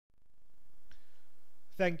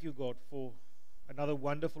thank you, God, for another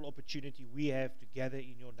wonderful opportunity we have to gather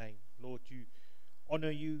in your name, Lord, to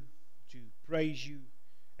honor you, to praise you,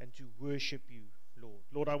 and to worship you, Lord.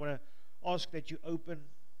 Lord, I want to ask that you open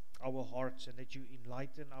our hearts and that you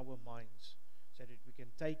enlighten our minds so that we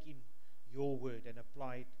can take in your word and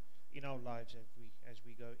apply it in our lives as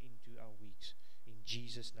we go into our weeks. In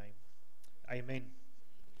Jesus' name, amen.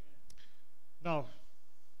 Now,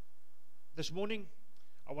 this morning,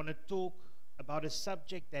 I want to talk about a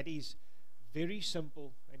subject that is very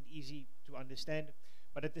simple and easy to understand,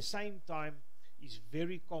 but at the same time is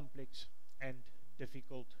very complex and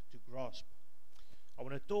difficult to grasp. I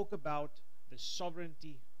want to talk about the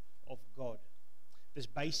sovereignty of God. This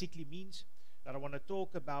basically means that I want to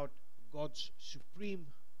talk about God's supreme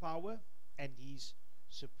power and his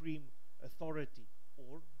supreme authority.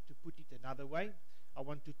 Or, to put it another way, I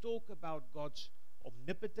want to talk about God's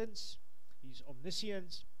omnipotence, his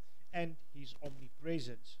omniscience, and his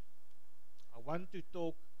omnipresence. I want to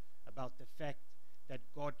talk about the fact that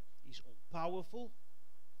God is all-powerful,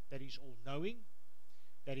 that is all-knowing,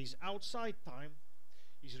 that is outside time,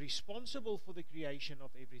 is responsible for the creation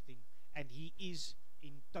of everything, and he is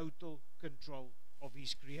in total control of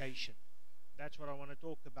his creation. That's what I want to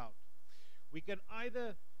talk about. We can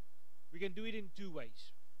do it in two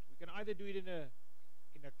ways. We can either do it in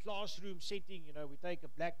a classroom setting. We take a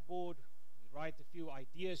blackboard, we write a few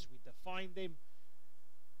ideas, we define them,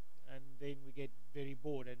 and then we get very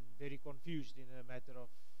bored and very confused in a matter of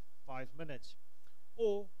 5 minutes.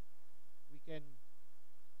 Or we can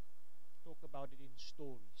talk about it in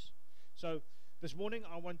stories. So this morning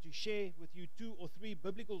I want to share with you 2 or 3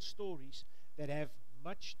 biblical stories that have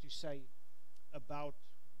much to say about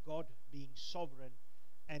God being sovereign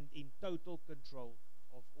and in total control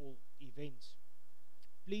of all events.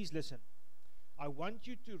 Please listen. I want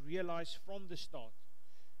you to realize from the start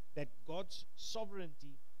that God's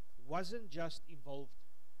sovereignty wasn't just involved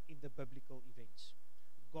in the biblical events.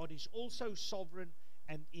 God is also sovereign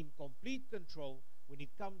and in complete control when it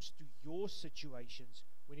comes to your situations,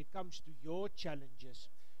 when it comes to your challenges,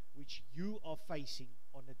 which you are facing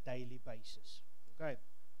on a daily basis. Okay.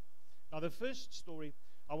 Now, the first story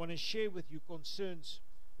I want to share with you concerns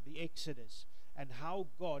the Exodus and how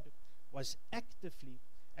God was actively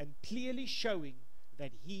and clearly showing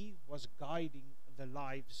that he was guiding the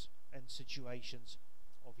lives and situations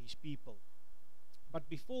of his people. But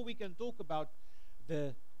before we can talk about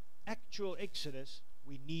the actual Exodus,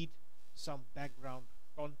 we need some background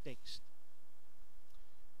context.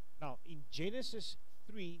 Now, in Genesis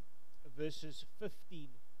 3 verses 15,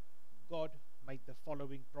 God made the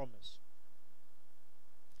following promise.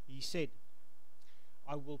 He said,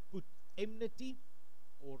 I will put enmity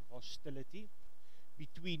or hostility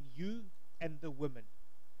between you and the woman,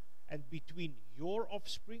 and between your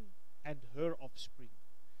offspring and her offspring.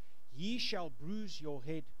 He shall bruise your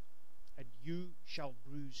head, and you shall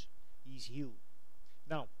bruise his heel.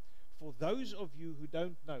 Now, for those of you who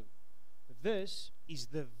don't know, this is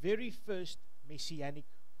the very first messianic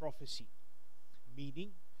prophecy, meaning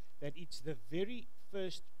that it's the very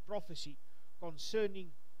first prophecy concerning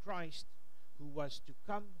Christ, who was to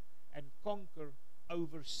come and conquer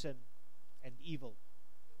over sin and evil.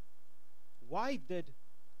 Why did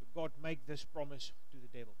God make this promise to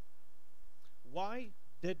the devil? Why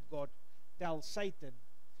did God tell Satan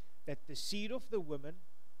that the seed of the woman,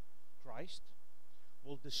 Christ,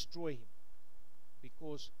 will destroy him?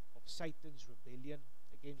 Because of Satan's rebellion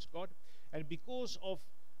against God, and because of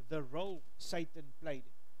the role Satan played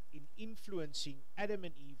in influencing Adam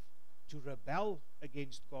and Eve to rebel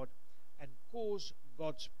against God and cause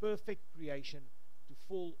God's perfect creation to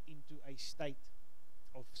fall into a state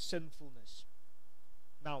of sinfulness.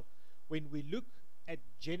 Now, when we look at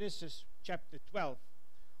Genesis chapter 12,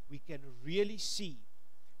 we can really see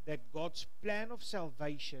that God's plan of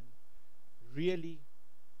salvation really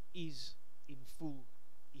is in full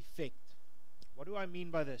effect. What do I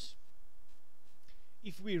mean by this?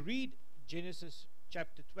 If we read Genesis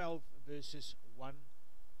chapter 12 verses 1,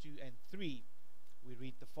 2 and 3, we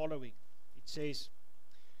read the following. It says,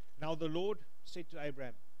 Now the Lord said to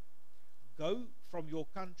Abraham, Go from your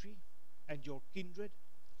country and your kindred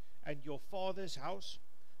and your father's house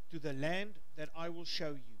to the land that I will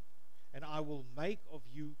show you, and I will make of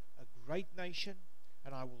you a great nation,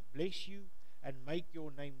 and I will bless you and make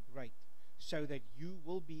your name great, so that you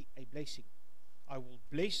will be a blessing. I will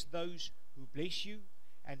bless those who bless you,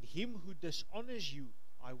 and him who dishonors you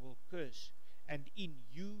I will curse, and in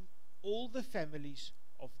you all the families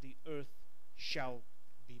of the earth shall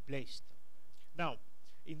be blessed. Now,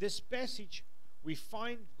 in this passage, we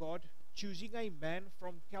find God choosing a man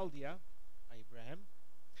from Chaldea, Abraham,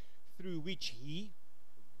 through which he,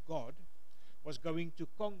 God was going to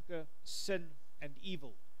conquer sin and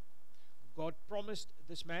evil. God promised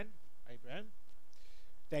this man, Abraham,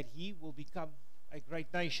 that he will become a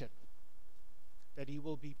great nation, that he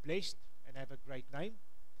will be blessed and have a great name,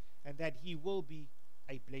 and that he will be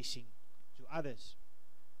a blessing to others.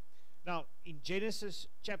 Now, in Genesis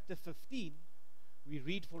chapter 15, we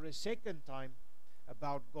read for a second time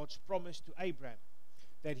about God's promise to Abraham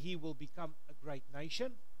that he will become a great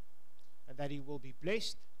nation and that he will be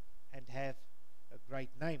blessed and have a great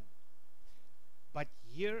name. But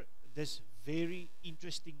here, this very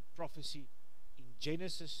interesting prophecy in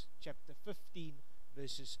Genesis chapter 15,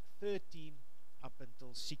 verses 13 up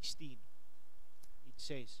until 16. It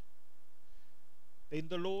says, "Then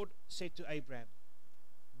the Lord said to Abraham,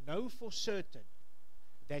 know for certain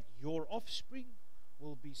that your offspring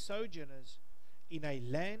will be sojourners in a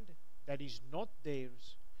land that is not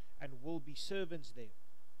theirs, and will be servants there.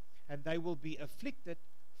 And they will be afflicted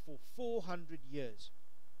for 400 years.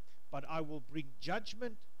 But I will bring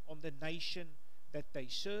judgment on the nation that they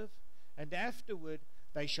serve, and afterward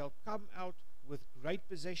they shall come out with great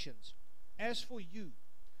possessions. As for you,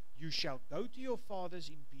 you shall go to your fathers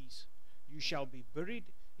in peace. You shall be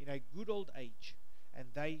buried in a good old age, and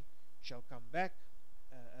they shall come back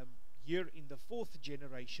here in the 4th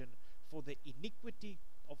generation, for the iniquity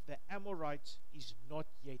of the Amorites is not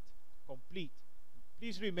yet complete."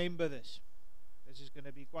 Please remember this. This is going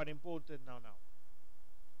to be quite important now.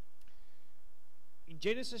 In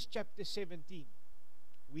Genesis chapter 17,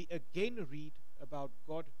 we again read about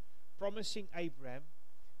God promising Abraham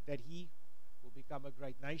that he will become a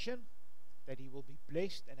great nation, that he will be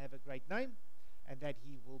blessed and have a great name, and that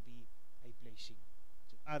he will be a blessing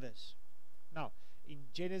to others. Now,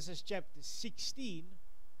 in Genesis chapter 16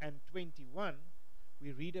 and 21,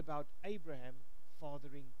 we read about Abraham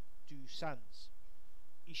fathering 2 sons,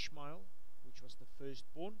 Ishmael, which was the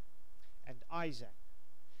firstborn, and Isaac.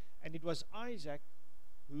 And it was Isaac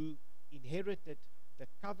who inherited the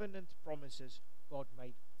covenant promises God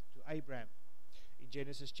made to Abraham. In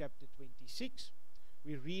Genesis chapter 26,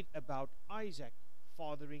 we read about Isaac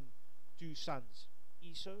fathering 2 sons,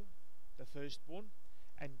 Esau, the firstborn,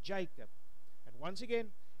 and Jacob. And once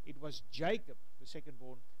again, it was Jacob, the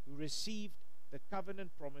secondborn, who received the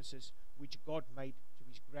covenant promises which God made to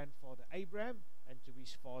his grandfather Abraham and to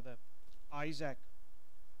his father Isaac.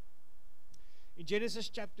 In Genesis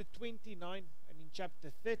chapter 29 and in chapter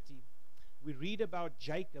 30, we read about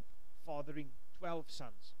Jacob fathering 12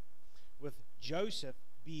 sons, with Joseph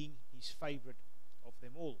being his favorite of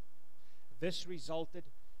them all. This resulted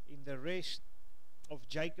in the rest of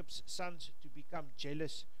Jacob's sons to become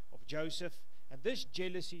jealous of Joseph, and this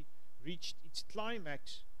jealousy reached its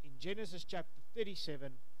climax in Genesis chapter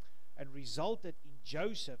 37 and resulted in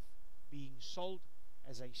Joseph being sold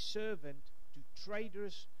as a servant to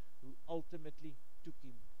traders who ultimately took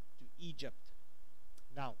him to Egypt.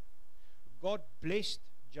 Now, God blessed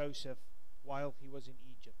Joseph while he was in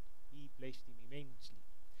Egypt. He blessed him immensely.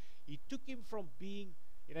 He took him from being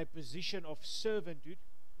in a position of servanthood,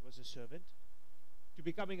 he was a servant, to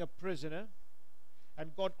becoming a prisoner,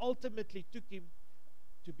 and God ultimately took him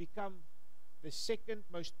to become the second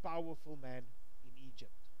most powerful man in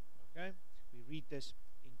Egypt. Okay? We read this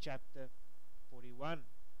in chapter 41.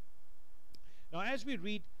 Now, as we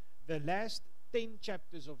read the last 10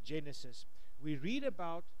 chapters of Genesis, we read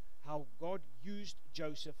about how God used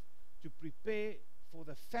Joseph to prepare for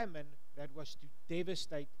the famine that was to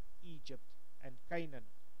devastate Egypt and Canaan.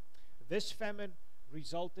 This famine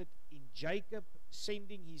resulted in Jacob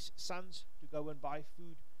sending his sons to go and buy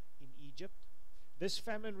food in Egypt. This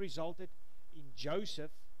famine resulted in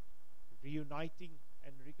Joseph reuniting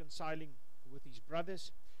and reconciling with his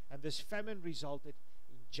brothers, and this famine resulted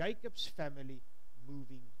in Jacob's family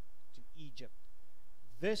moving to Egypt.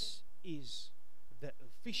 This is the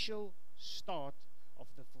official start of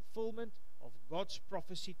the fulfillment of God's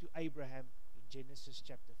prophecy to Abraham in Genesis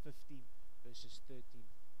chapter 15, verses 13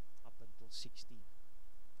 up until 16.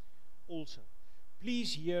 Also,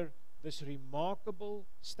 please hear this remarkable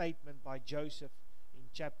statement by Joseph in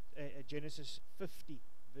Genesis 50,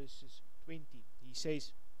 verses 20. He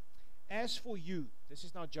says, "As for you," this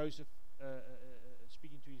is now Joseph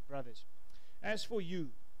speaking to his brothers, "as for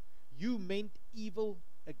you, you meant evil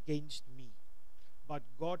against me, but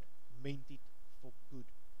God meant it for good,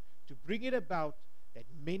 to bring it about that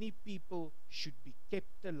many people should be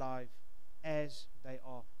kept alive as they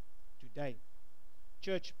are today."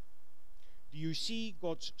 Church, do you see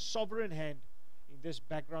God's sovereign hand in this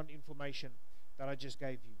background information that I just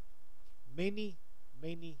gave you? Many,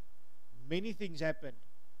 many, many things happened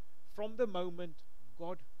from the moment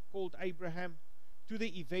God called Abraham to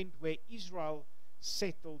the event where Israel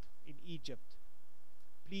settled in Egypt,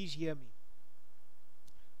 please hear me.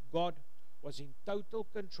 God was in total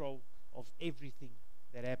control of everything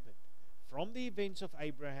that happened, from the events of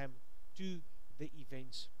Abraham to the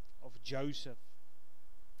events of Joseph.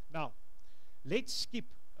 Now, let's skip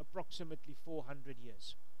approximately 400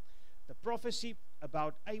 years. The prophecy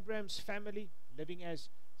about Abraham's family living as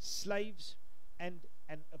slaves and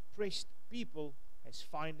an oppressed people has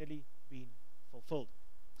finally been fulfilled.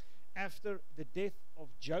 After the death of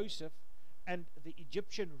Joseph and the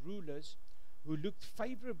Egyptian rulers who looked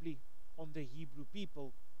favorably on the Hebrew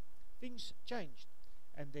people, things changed,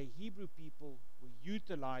 and the Hebrew people were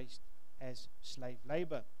utilized as slave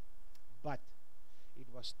labor. But it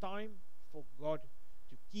was time for God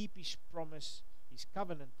to keep His promise, His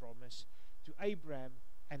covenant promise to Abraham,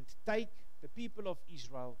 and take the people of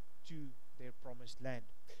Israel to their promised land.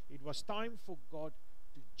 It was time for God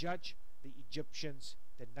to judge the Egyptians,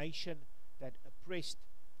 the nation that oppressed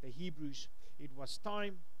the Hebrews. It was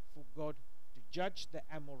time for God to judge the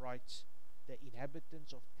Amorites, the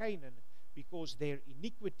inhabitants of Canaan, because their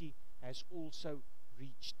iniquity has also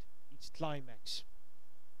reached its climax.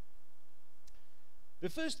 The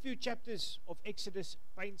first few chapters of Exodus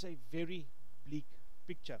paints a very bleak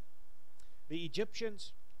picture. The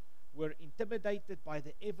Egyptians were intimidated by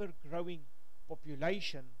the ever-growing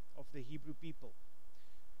population of the Hebrew people.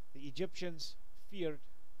 The Egyptians feared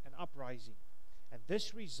an uprising, and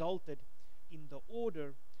this resulted in the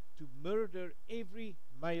order to murder every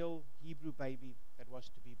male Hebrew baby that was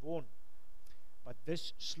to be born. But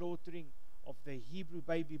this slaughtering of the Hebrew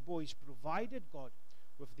baby boys provided God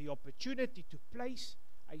with the opportunity to place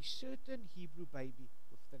a certain Hebrew baby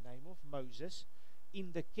with the name of Moses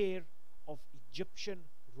in the care of Egyptian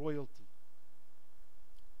royalty.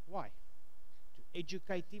 Why? To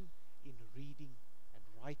educate him in reading and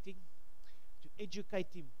writing, to educate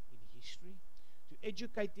him in history, to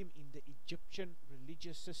educate him in the Egyptian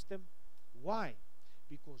religious system. Why?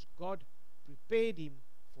 Because God prepared him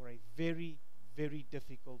for a very, very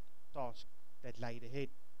difficult task that laid ahead.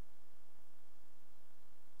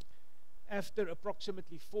 After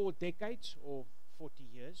approximately 4 decades or 40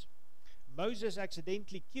 years, Moses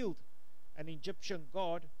accidentally killed an Egyptian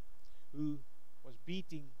guard who was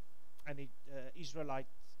beating an Israelite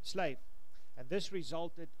slave, and this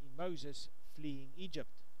resulted in Moses fleeing Egypt.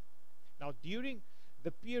 Now, during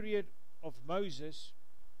the period of Moses,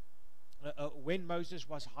 when Moses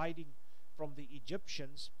was hiding from the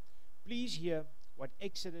Egyptians, please hear what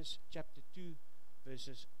Exodus chapter 2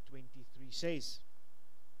 verses 23 says.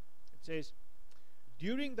 It says,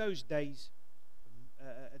 during those days,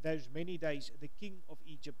 those many days, the king of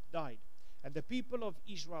Egypt died, and the people of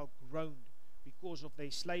Israel groaned because of their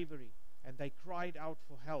slavery, and they cried out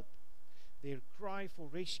for help. Their cry for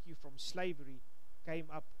rescue from slavery came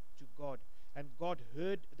up to God, and God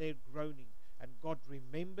heard their groaning, and God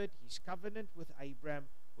remembered His covenant with Abraham,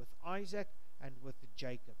 with Isaac, and with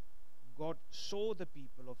Jacob. God saw the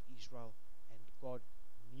people of Israel, and God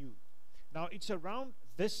knew. Now, it's around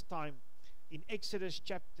this time in Exodus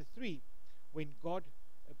chapter 3 when God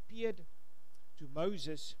appeared to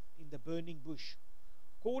Moses in the burning bush,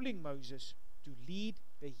 calling Moses to lead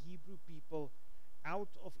the Hebrew people out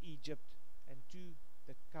of Egypt and to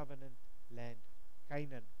the covenant land,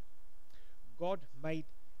 Canaan. God made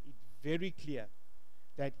it very clear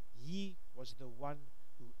that He was the one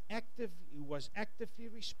who was actively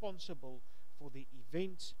responsible for the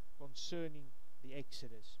events concerning the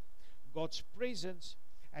Exodus. God's presence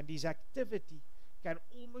and His activity can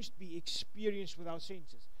almost be experienced with our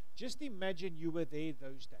senses. Just imagine you were there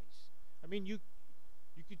those days. I mean, you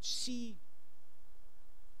could see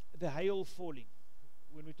the hail falling.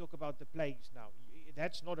 When we talk about the plagues now,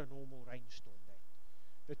 that's not a normal rainstorm.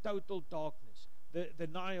 The total darkness, the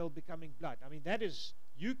Nile becoming blood. I mean, that is,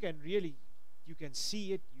 you can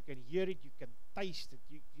see it, you can hear it, you can taste it,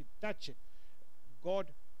 you touch it. God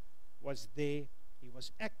was there. He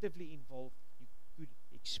was actively involved. You could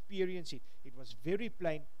experience it. It was very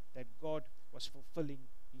plain that God was fulfilling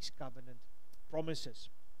His covenant promises.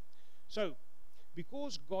 So,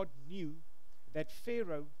 because God knew that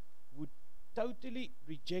Pharaoh would totally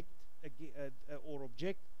reject or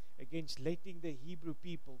object against letting the Hebrew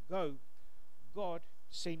people go, God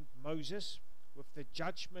sent Moses with the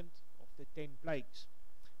judgment of the 10 plagues,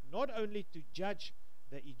 not only to judge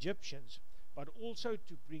the Egyptians, but also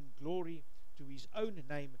to bring glory to His own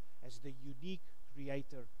name as the unique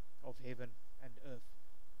creator of heaven and earth.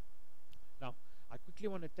 Now, I quickly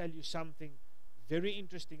want to tell you something very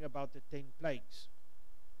interesting about the 10 plagues.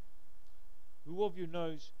 Who of you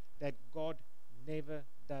knows that God never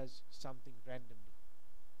does something randomly?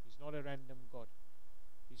 He's not a random God.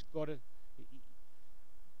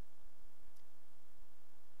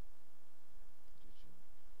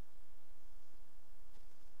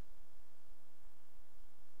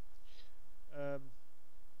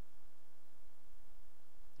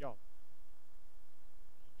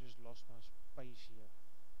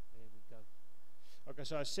 Okay,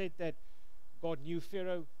 so I said that God knew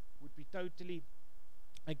Pharaoh would be totally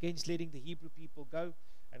against letting the Hebrew people go,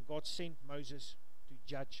 and God sent Moses to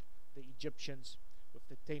judge the Egyptians with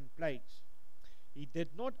the 10 plagues. He did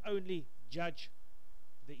not only judge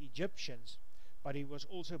the Egyptians, but he was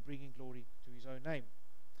also bringing glory to his own name.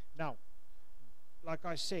 Now, like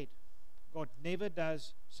I said, God never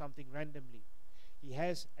does something randomly. He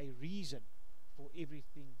has a reason for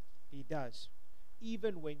everything he does,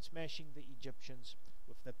 even when smashing the Egyptians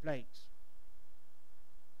with the plagues.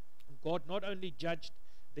 God not only judged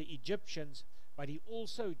the Egyptians, but he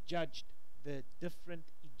also judged the different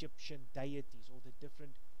Egyptian deities or the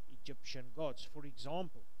different Egyptian gods. For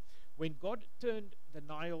example, when God turned the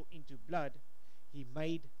Nile into blood, he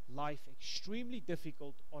made life extremely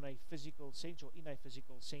difficult on a physical sense, or in a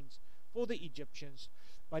physical sense, for the Egyptians,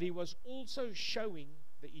 but he was also showing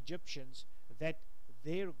the Egyptians that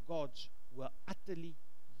their gods were utterly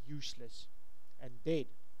useless and dead.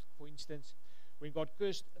 For instance, when God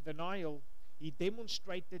cursed the Nile, he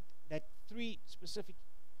demonstrated that 3 specific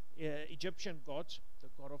Egyptian gods, the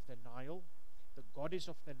god of the Nile, the goddess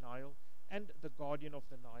of the Nile, and the guardian of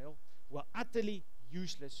the Nile, were utterly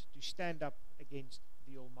useless to stand up against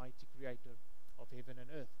the Almighty Creator of heaven and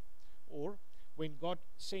earth. Or when God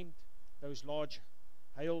sent those large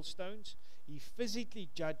hailstones, he physically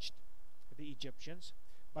judged the Egyptians,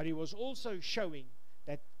 but he was also showing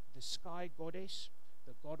that the sky goddess,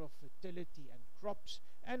 the god of fertility and crops,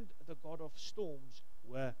 and the god of storms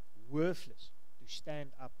were worthless to stand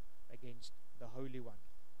up against the Holy One.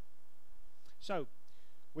 So,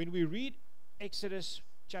 when we read Exodus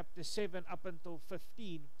chapter 7 up until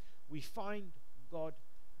 15, we find God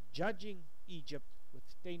judging Egypt with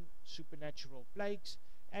 10 supernatural plagues,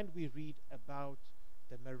 and we read about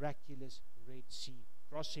the miraculous Red Sea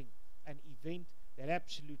crossing, an event that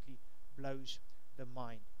absolutely blows the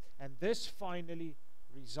mind. And this finally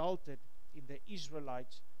resulted in the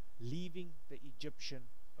Israelites leaving the Egyptian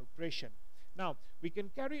oppression. Now, we can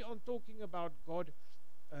carry on talking about God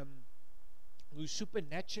who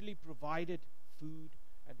supernaturally provided food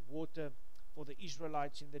and water for the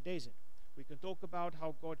Israelites in the desert. We can talk about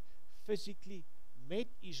how God physically met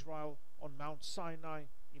Israel on Mount Sinai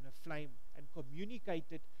in a flame and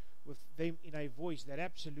communicated with them in a voice that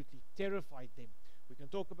absolutely terrified them. We can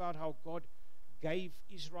talk about how God gave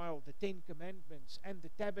Israel the 10 commandments and the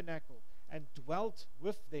tabernacle and dwelt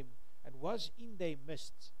with them and was in their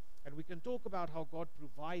midst. And we can talk about how God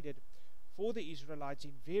provided for the Israelites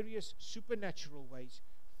in various supernatural ways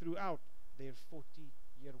throughout their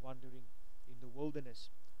 40-year wandering in the wilderness.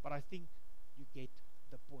 But I think you get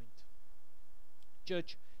the point.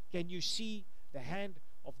 Church, can you see the hand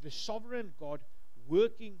of the sovereign God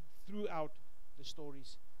working throughout the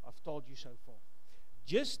stories I've told you so far?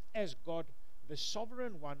 Just as God, the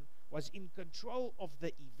sovereign one, was in control of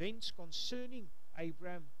the events concerning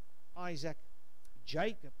Abraham, Isaac,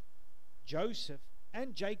 Jacob, Joseph,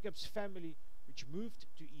 and Jacob's family which moved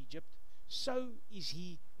to Egypt, so is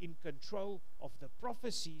he in control of the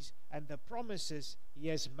prophecies and the promises he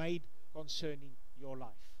has made concerning your life.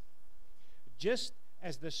 Just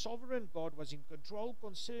as the sovereign God was in control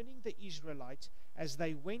concerning the Israelites as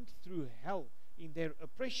they went through hell in their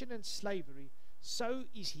oppression and slavery, so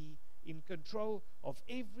is he in control of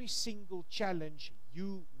every single challenge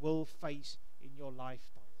you will face in your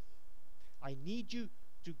lifetime. I need you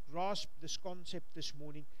to grasp this concept this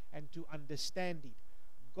morning and to understand it.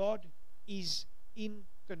 God is in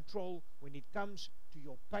control when it comes to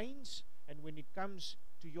your pains and when it comes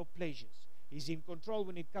to your pleasures. He's in control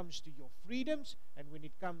when it comes to your freedoms and when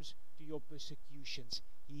it comes to your persecutions.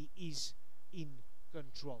 He is in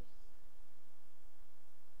control.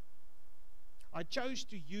 I chose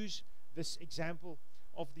to use this example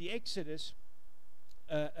of the Exodus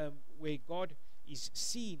where God is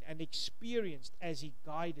seen and experienced as he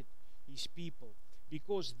guided his people,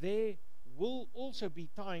 because there will also be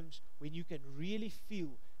times when you can really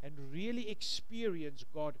feel and really experience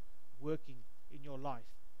God working in your life,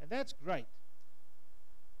 and that's great.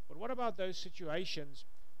 But what about those situations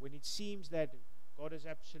when it seems that God is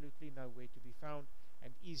absolutely nowhere to be found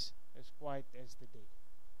and is as quiet as the dead?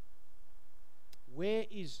 Where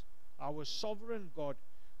is our sovereign God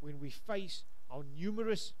when we face our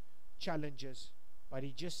numerous challenges, but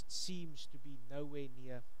he just seems to be nowhere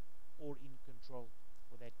near or in control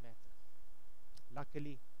for that matter?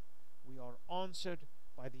 Luckily, we are answered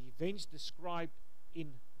by the events described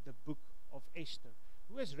in the book of Esther.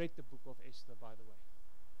 Who has read the book of Esther, by the way?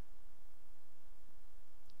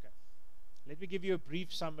 Okay. Let me give you a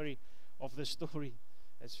brief summary of the story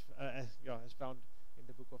as found in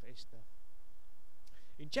the book of Esther.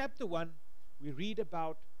 In chapter 1, we read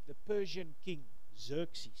about the Persian king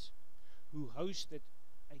Xerxes, who hosted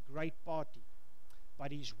a great party.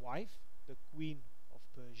 But his wife, the queen of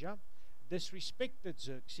Persia, disrespected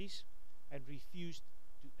Xerxes and refused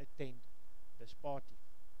to attend this party.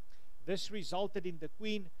 This resulted in the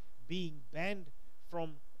queen being banned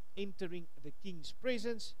from entering the king's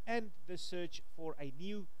presence, and the search for a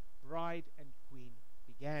new bride and queen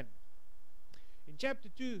began. In chapter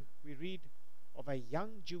 2, we read of a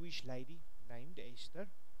young Jewish lady named Esther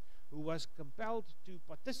who was compelled to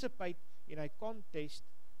participate in a contest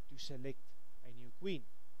to select a new queen.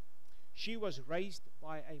 She was raised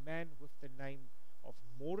by a man with the name of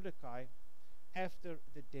Mordecai after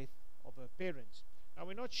the death of her parents. Now,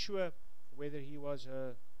 we're not sure whether he was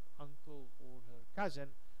her uncle or her cousin.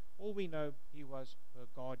 All we know, he was her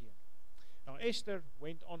guardian. Now, Esther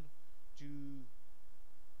went on to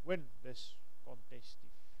win this contest, if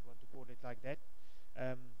you want to call it like that.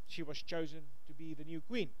 She was chosen to be the new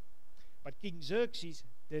queen. But King Xerxes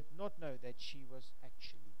did not know that she was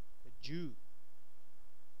actually a Jew.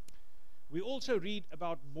 We also read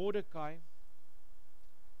about Mordecai,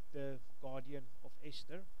 the guardian of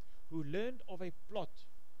Esther, who learned of a plot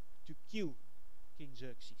to kill King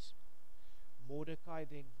Xerxes. Mordecai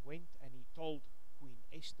then went and he told Queen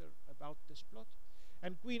Esther about this plot.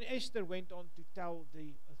 And Queen Esther went on to tell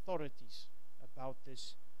the authorities about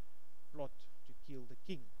this plot to kill the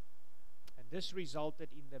king. And this resulted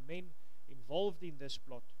in the men involved in this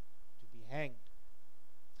plot to be hanged.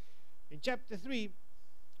 In chapter 3,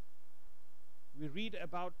 we read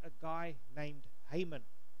about a guy named Haman,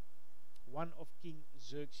 one of King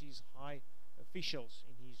Xerxes' high officials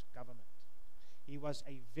in his government. He was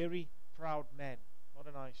a very proud man, not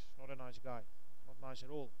a nice guy, not nice at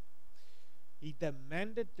all. He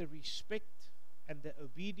demanded the respect and the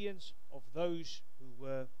obedience of those who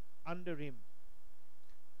were under him.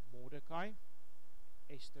 Mordecai,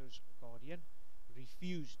 Esther's guardian,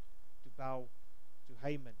 refused to bow to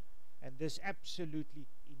Haman, and this absolutely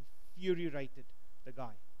infuriated the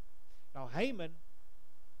guy. Now, Haman,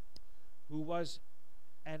 who was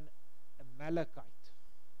an Amalekite,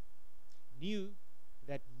 knew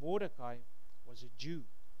that Mordecai was a Jew.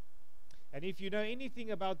 And if you know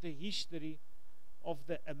anything about the history of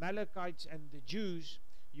the Amalekites and the Jews,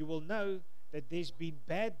 you will know that there's been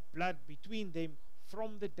bad blood between them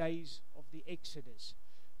from the days of the Exodus,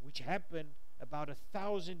 which happened about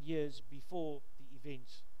 1,000 years before the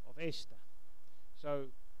events of Esther. So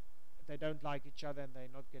they don't like each other and they're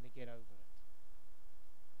not going to get over it.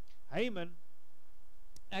 Haman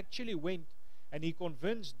actually went and he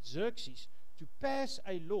convinced Xerxes to pass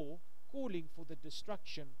a law calling for the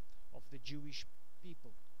destruction of the Jewish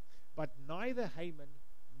people. But neither Haman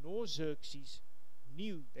nor Xerxes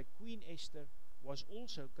knew that Queen Esther was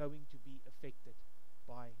also going to be affected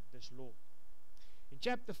by this law. In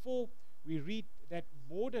chapter 4, we read that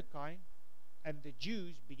Mordecai and the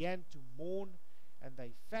Jews began to mourn and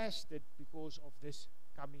they fasted because of this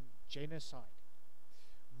coming genocide.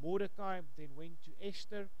 Mordecai then went to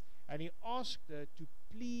Esther and he asked her to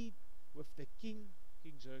plead with the king,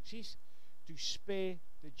 King Xerxes, to spare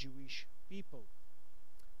the Jewish people.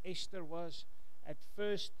 Esther was at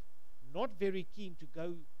first not very keen to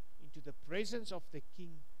go into the presence of the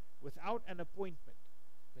king without an appointment.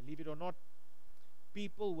 Believe it or not,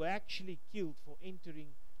 people were actually killed for entering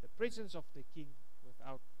the presence of the king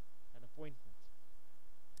without an appointment.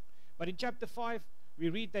 But in chapter 5, we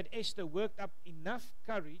read that Esther worked up enough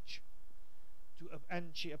courage and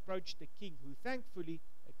she approached the king, who thankfully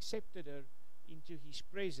accepted her into his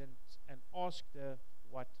presence and asked her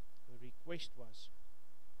what her request was.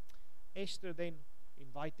 Esther then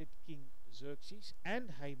invited King Xerxes and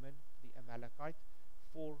Haman the Amalekite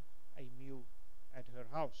for a meal at her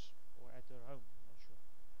house or at her home, I'm not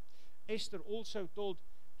sure. Esther also told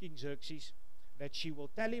King Xerxes that she will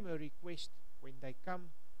tell him her request when they come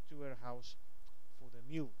to her house for the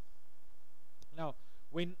meal. Now,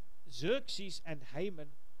 when Xerxes and Haman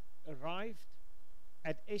arrived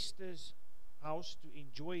at Esther's house to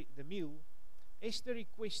enjoy the meal, Esther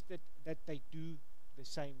requested that they do the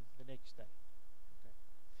same the next day. Okay.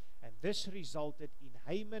 And this resulted in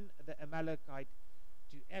Haman the Amalekite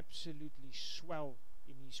to absolutely swell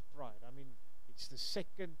in his pride. I mean, it's the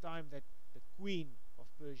second time that the queen of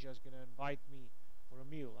Persia is going to invite me for a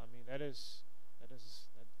meal. I mean,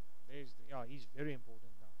 he's very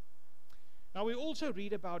important now. Now we also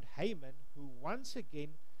read about Haman, who once again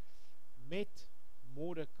met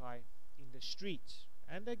Mordecai in the streets.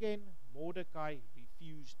 And again, Mordecai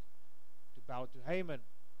refused to bow to Haman.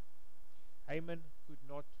 Haman could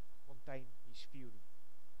not contain his fury.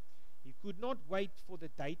 He could not wait for the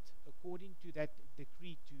date according to that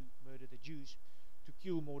decree to murder the Jews, to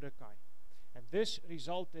kill Mordecai. And this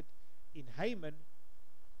resulted in Haman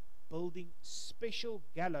building special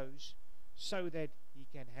gallows so that he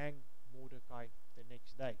can hang Mordecai the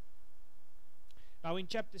next day. Now in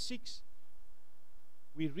chapter 6,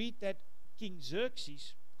 we read that King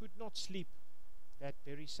Xerxes could not sleep that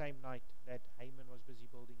very same night that Haman was busy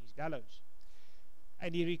building his gallows.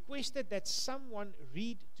 And he requested that someone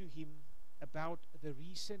read to him about the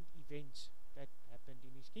recent events that happened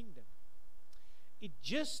in his kingdom. It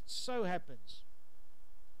just so happens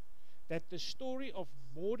that the story of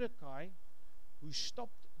Mordecai, who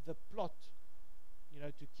stopped the plot,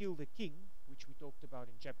 to kill the king, which we talked about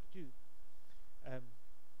in chapter 2,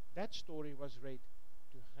 that story was read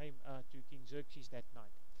to King Xerxes that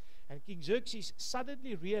night. And King Xerxes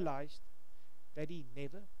suddenly realized that he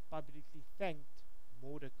never publicly thanked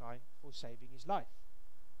Mordecai for saving his life.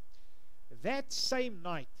 That same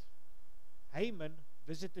night, Haman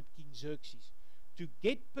visited King Xerxes to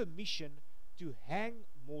get permission to hang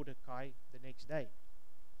Mordecai the next day.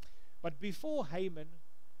 But before Haman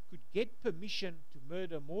could get permission to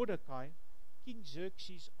murder Mordecai, King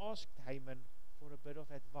Xerxes asked Haman for a bit of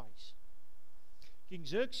advice. King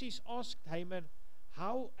Xerxes asked Haman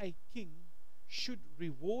how a king should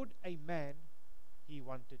reward a man he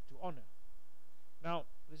wanted to honor. Now,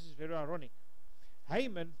 this is very ironic.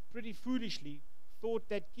 Haman, pretty foolishly, thought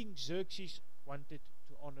that King Xerxes wanted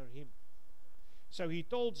to honor him. So he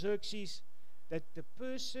told Xerxes that the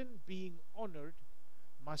person being honored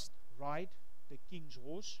must ride the king's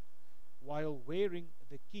horse while wearing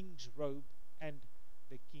the king's robe and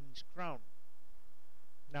the king's crown.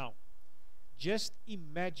 Now, just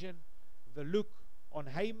imagine the look on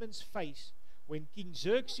Haman's face when King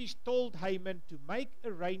Xerxes told Haman to make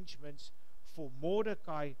arrangements for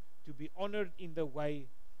Mordecai to be honored in the way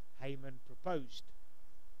Haman proposed.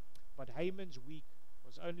 But Haman's week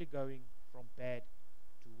was only going from bad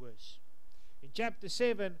to worse. In chapter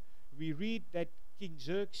 7, we read that King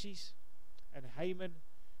Xerxes and Haman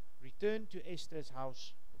returned to Esther's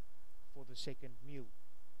house for the second meal.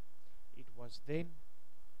 It was then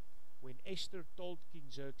when Esther told King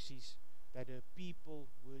Xerxes that her people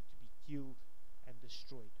were to be killed and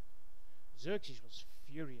destroyed. Xerxes was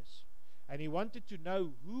furious, and he wanted to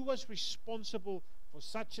know who was responsible for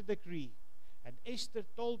such a decree. And Esther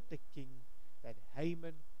told the king that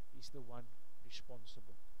Haman is the one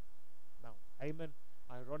responsible. Now, Haman,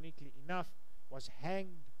 ironically enough, was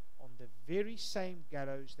hanged on the very same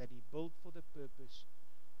gallows that he built for the purpose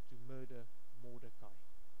to murder Mordecai.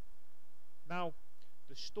 Now,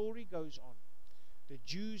 the story goes on. The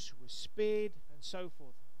Jews were spared and so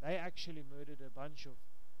forth. They actually murdered a bunch of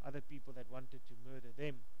other people that wanted to murder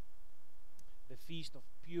them. The feast of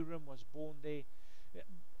Purim was born there.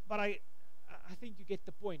 But I think you get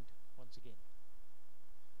the point once again.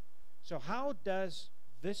 So how does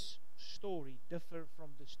this story differ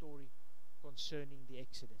from the story concerning the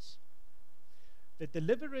Exodus? The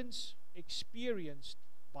deliverance experienced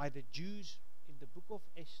by the Jews in the book of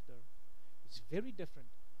Esther is very different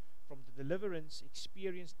from the deliverance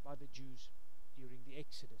experienced by the Jews during the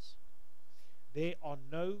Exodus. There are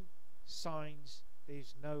no signs,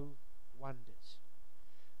 there's no wonders.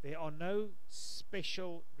 There are no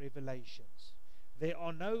special revelations. There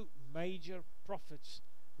are no major prophets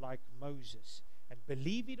like Moses. And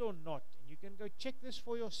believe it or not, and you can go check this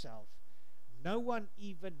for yourself, no one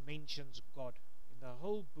even mentions God. In the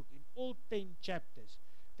whole book, in all 10 chapters,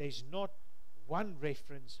 there's not one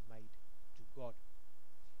reference made to God.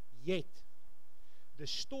 Yet, the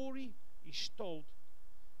story is told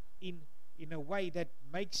in a way that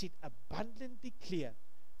makes it abundantly clear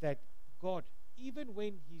that God, even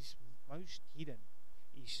when He's most hidden,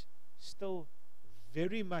 is still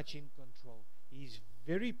very much in control. He's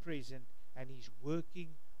very present, and He's working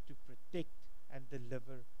to protect and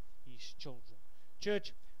deliver His children.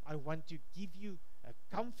 Church, I want to give you a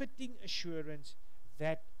comforting assurance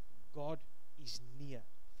that God is near,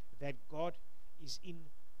 that God is in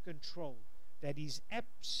control, that He's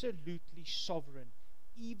absolutely sovereign,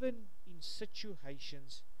 even in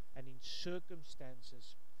situations and in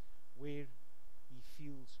circumstances where He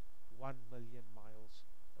feels 1 million miles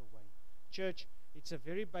away. Church, it's a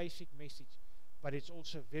very basic message, but it's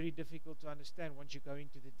also very difficult to understand once you go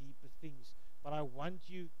into the deeper things. But I want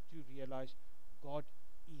you to realize God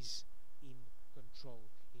is in control.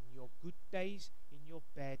 In your good days, in your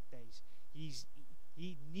bad days.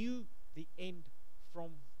 He knew the end from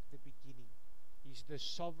the beginning. He's the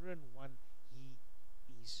sovereign one. He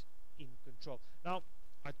is in control. Now,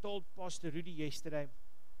 I told Pastor Rudy yesterday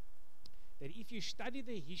that if you study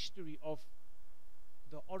the history of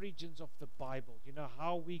the origins of the Bible, you know,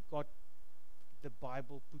 how we got the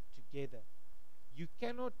Bible put together, you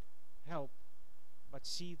cannot help but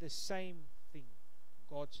see the same thing,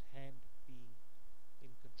 God's hand being in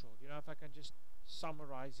control. You know, if I can just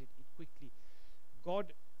summarize it quickly.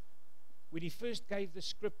 God, when He first gave the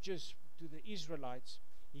scriptures to the Israelites,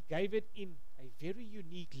 He gave it in a very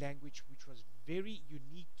unique language, which was very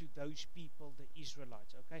unique to those people, the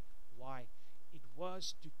Israelites. Okay? Why? It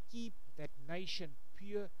was to keep that nation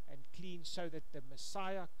pure and clean so that the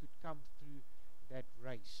Messiah could come through that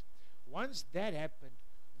race. Once that happened,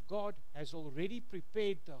 God has already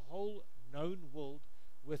prepared the whole known world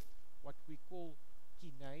with what we call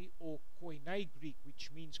Koine or Koine Greek,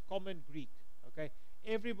 which means common Greek. Okay?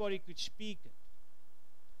 Everybody could speak it.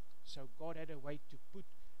 So God had a way to put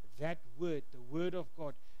that word, the word of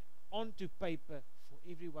God, onto paper for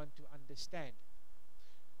everyone to understand.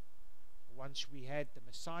 Once we had the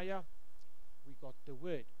Messiah, we got the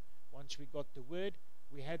word. Once we got the word,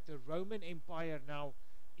 we had the Roman Empire now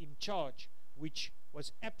in charge, which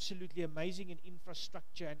was absolutely amazing in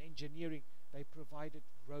infrastructure and engineering. They provided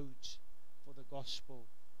roads for the gospel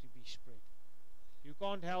to be spread. You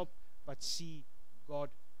can't help but see God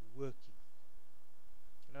working.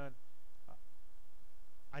 You know,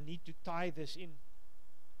 I need to tie this in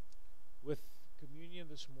with communion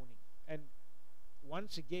this morning. And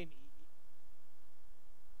once again,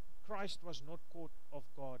 Christ was not caught off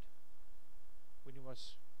guard when He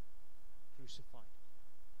was crucified.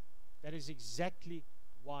 That is exactly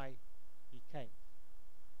why He came.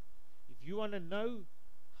 If you want to know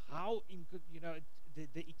how,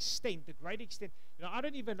 the extent, the great extent, I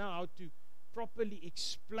don't even know how to properly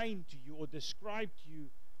explain to you or describe to you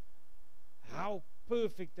how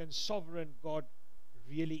perfect and sovereign God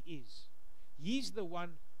really is. He's the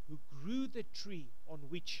one who grew the tree on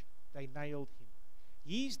which they nailed Him.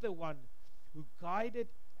 He's the one who guided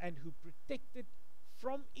and who protected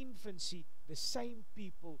from infancy the same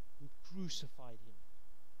people who crucified Him.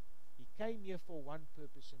 He came here for one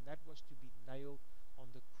purpose, and that was to be nailed on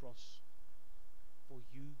the cross for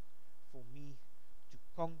you, for me, to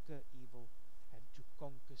conquer evil and to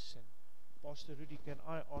conquer sin. Pastor Rudy, can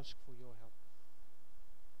I ask for your help?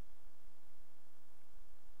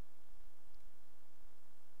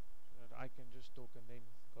 So that I can just talk and then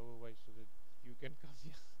go away so that you can come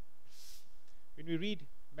here. When we read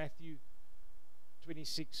Matthew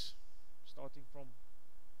 26, starting from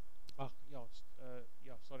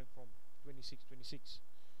starting from 26,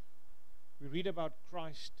 we read about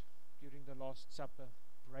Christ during the Last Supper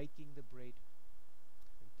breaking the bread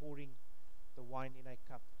and pouring the wine in a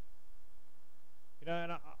cup.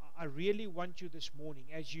 And I really want you this morning,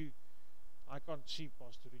 I can't see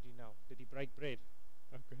Pastor Rudy now. Did he break bread?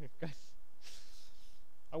 Okay.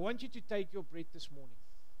 I want you to take your bread this morning,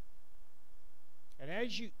 and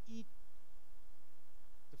as you eat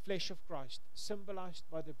the flesh of Christ, symbolized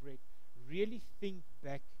by the bread, really think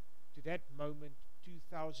back to that moment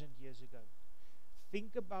 2,000 years ago.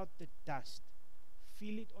 Think about the dust.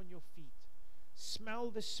 Feel it on your feet. Smell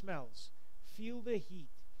the smells. Feel the heat.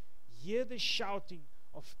 Hear the shouting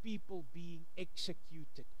of people being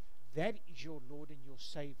executed. That is your Lord and your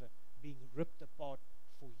Savior being ripped apart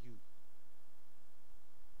for you.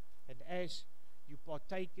 And as you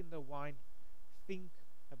partake in the wine, think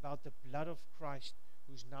about the blood of Christ,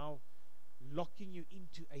 who's now locking you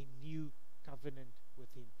into a new covenant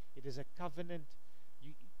with Him. It is a covenant,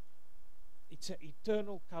 it's an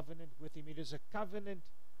eternal covenant with Him. It is a covenant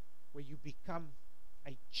where you become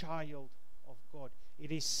a child of God.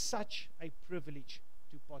 It is such a privilege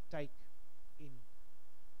to partake in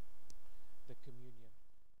the communion.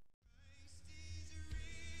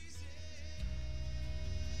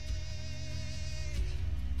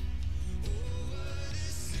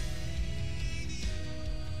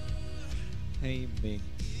 Amen.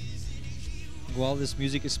 While this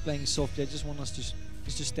music is playing softly, I just want us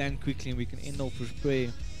to stand quickly, and we can end off with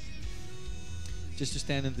prayer. Just to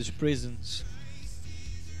stand in this presence.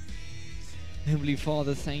 Heavenly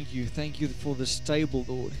Father, thank you. Thank you for this table,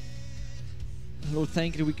 Lord. Lord,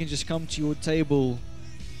 thank you that we can just come to your table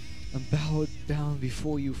and bow down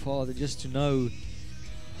before you, Father, just to know,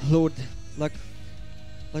 Lord, like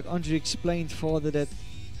Andre explained, Father, that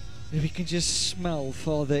we can just smell,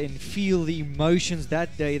 Father, and feel the emotions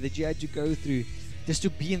that day that you had to go through, just to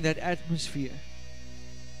be in that atmosphere.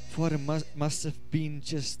 Father, must have been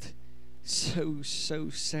just so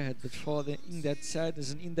sad. But Father, in that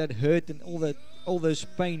sadness and in that hurt and all those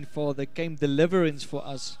pain, Father, came deliverance for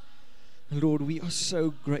us. Lord, we are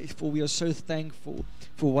so grateful. We are so thankful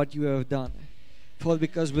for what you have done. Father,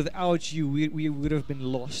 because without you, we would have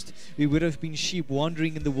been lost. We would have been sheep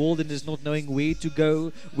wandering in the wilderness, not knowing where to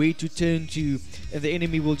go, where to turn to. And the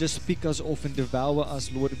enemy will just pick us off and devour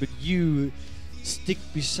us, Lord. But you stick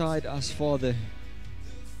beside us, Father.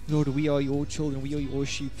 Lord, we are your children, we are your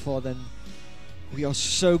sheep, Father, and we are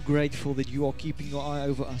so grateful that you are keeping your eye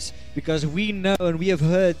over us, because we know and we have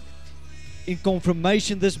heard in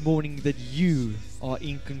confirmation this morning that you are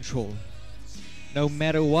in control. No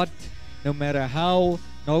matter what, no matter how,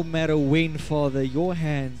 no matter when, Father, your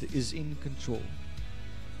hand is in control.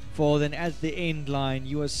 Father, and at the end line,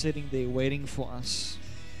 you are sitting there waiting for us.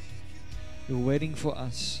 You're waiting for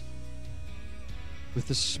us with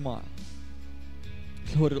a smile.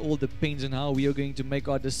 Lord, it all depends on how we are going to make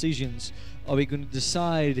our decisions. Are we going to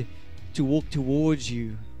decide to walk towards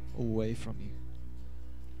you or away from you?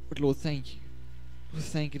 But Lord, thank you. Lord,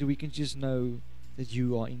 thank you that we can just know that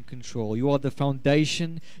you are in control. You are the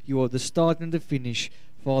foundation. You are the start and the finish.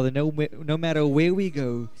 Father, no matter where we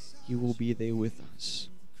go, you will be there with us.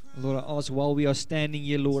 Lord, I ask while we are standing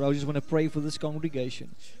here, Lord, I just want to pray for this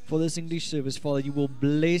congregation, for this English service. Father, you will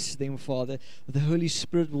bless them, Father. That the Holy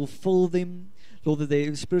Spirit will fill them. Lord, that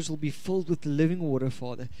their spirits will be filled with living water,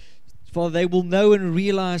 Father. Father, they will know and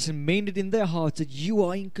realize and mend it in their hearts that you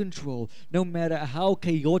are in control. No matter how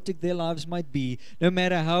chaotic their lives might be, no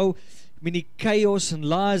matter how many chaos and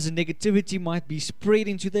lies and negativity might be spread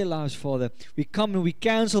into their lives, Father, we come and we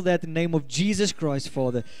cancel that in the name of Jesus Christ,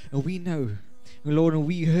 Father. And we know, Lord, and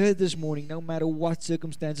we heard this morning, no matter what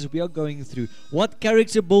circumstances we are going through, what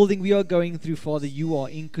character building we are going through, Father, you are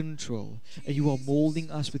in control. And you are molding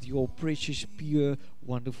us with your precious, pure,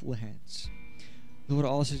 wonderful hands. Lord, I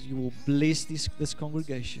ask that you will bless this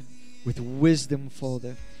congregation with wisdom,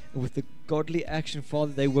 Father, and with the godly action,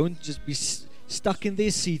 Father. They won't just be stuck in their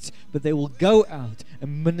seats, but they will go out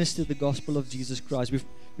and minister the gospel of Jesus Christ.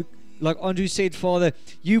 Like Andrew said, Father,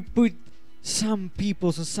 you put some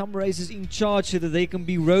peoples and some races in charge so that there can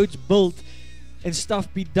be roads built and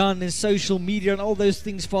stuff be done and social media and all those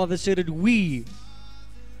things, Father, so that we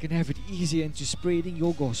can have it easier into spreading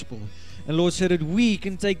your gospel. And Lord, so that we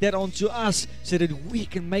can take that onto us, so that we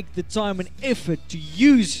can make the time and effort to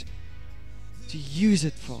use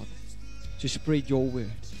it, Father, to spread your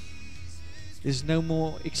word. There's no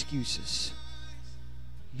more excuses,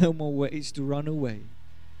 no more ways to run away,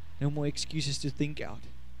 no more excuses to think out.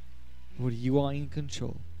 Lord, you are in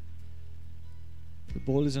control. The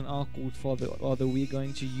ball is in our court, Father. Father, we're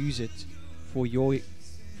going to use it for your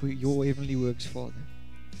heavenly works, Father.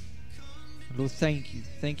 Lord, thank you.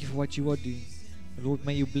 Thank you for what you are doing. Lord,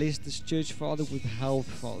 may you bless this church, Father, with health,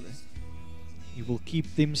 Father. You will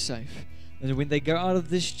keep them safe. And when they go out of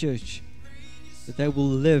this church, that they will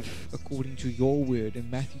live according to your word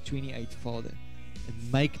in Matthew 28, Father,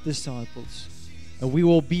 and make disciples. And we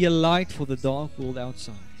will be a light for the dark world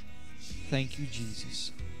outside. Thank you,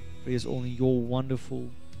 Jesus. Pray us all in your wonderful,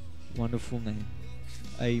 wonderful name.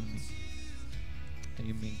 Amen.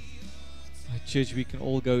 Amen. Church, we can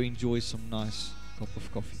all go enjoy some nice cup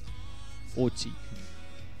of coffee or tea.